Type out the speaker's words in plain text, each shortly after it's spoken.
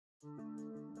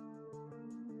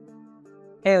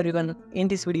Hey everyone, in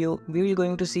this video, we will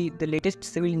going to see the latest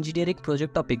civil engineering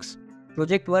project topics.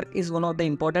 Project work is one of the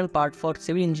important part for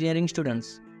civil engineering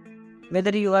students.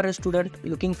 Whether you are a student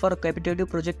looking for competitive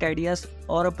project ideas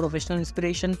or a professional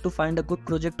inspiration to find a good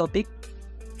project topic,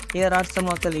 here are some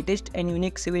of the latest and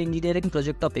unique civil engineering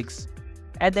project topics.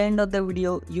 At the end of the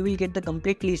video, you will get the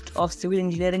complete list of civil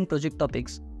engineering project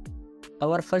topics.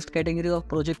 Our first category of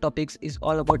project topics is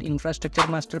all about infrastructure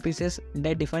masterpieces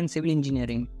that define civil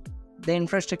engineering. The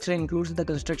infrastructure includes the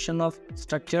construction of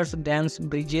structures, dams,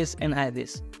 bridges, and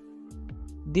highways.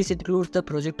 This includes the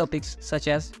project topics such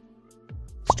as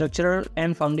structural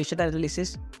and foundation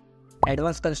analysis,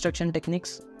 advanced construction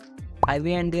techniques,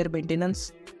 highway and their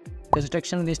maintenance,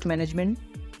 construction waste management,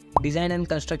 design and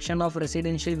construction of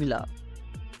residential villa.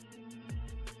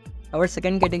 Our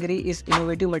second category is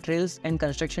innovative materials and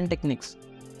construction techniques.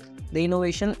 The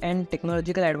innovation and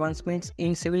technological advancements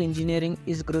in civil engineering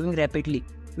is growing rapidly,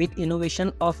 with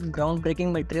innovation of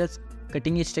groundbreaking materials,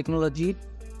 cutting-edge technology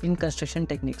in construction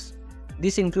techniques.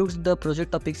 This includes the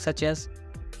project topics such as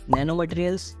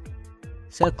nanomaterials,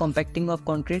 self-compacting of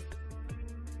concrete,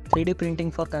 3D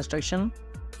printing for construction,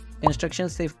 construction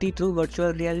safety through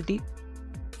virtual reality,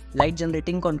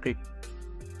 light-generating concrete.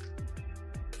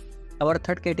 Our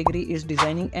third category is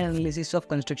designing and analysis of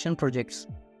construction projects.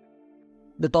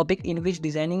 The topic in which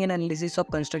designing and analysis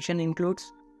of construction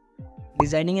includes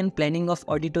designing and planning of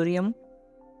auditorium,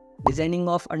 designing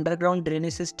of underground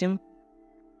drainage system,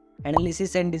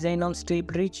 analysis and design of steel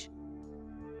bridge,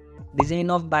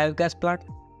 design of biogas plant,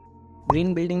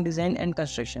 green building design and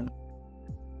construction.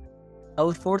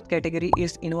 Our fourth category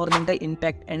is environmental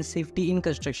impact and safety in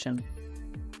construction.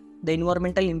 The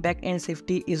environmental impact and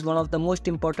safety is one of the most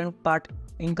important part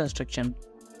in construction.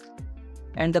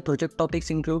 And the project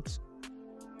topics includes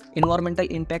environmental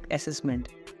impact assessment,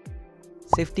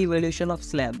 safety evaluation of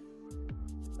slab,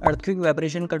 earthquake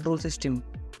vibration control system,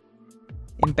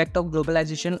 impact of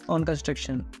globalization on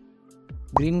construction,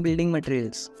 green building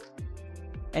materials.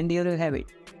 And there you have it.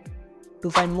 To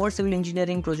find more civil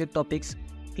engineering project topics,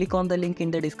 click on the link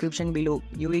in the description below.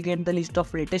 You will get the list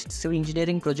of latest civil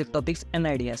engineering project topics and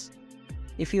ideas.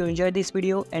 If you enjoyed this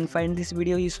video and find this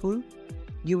video useful,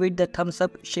 give it the thumbs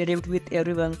up, share it with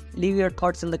everyone, leave your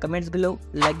thoughts in the comments below,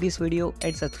 like this video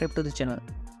and subscribe to the channel.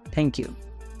 Thank you.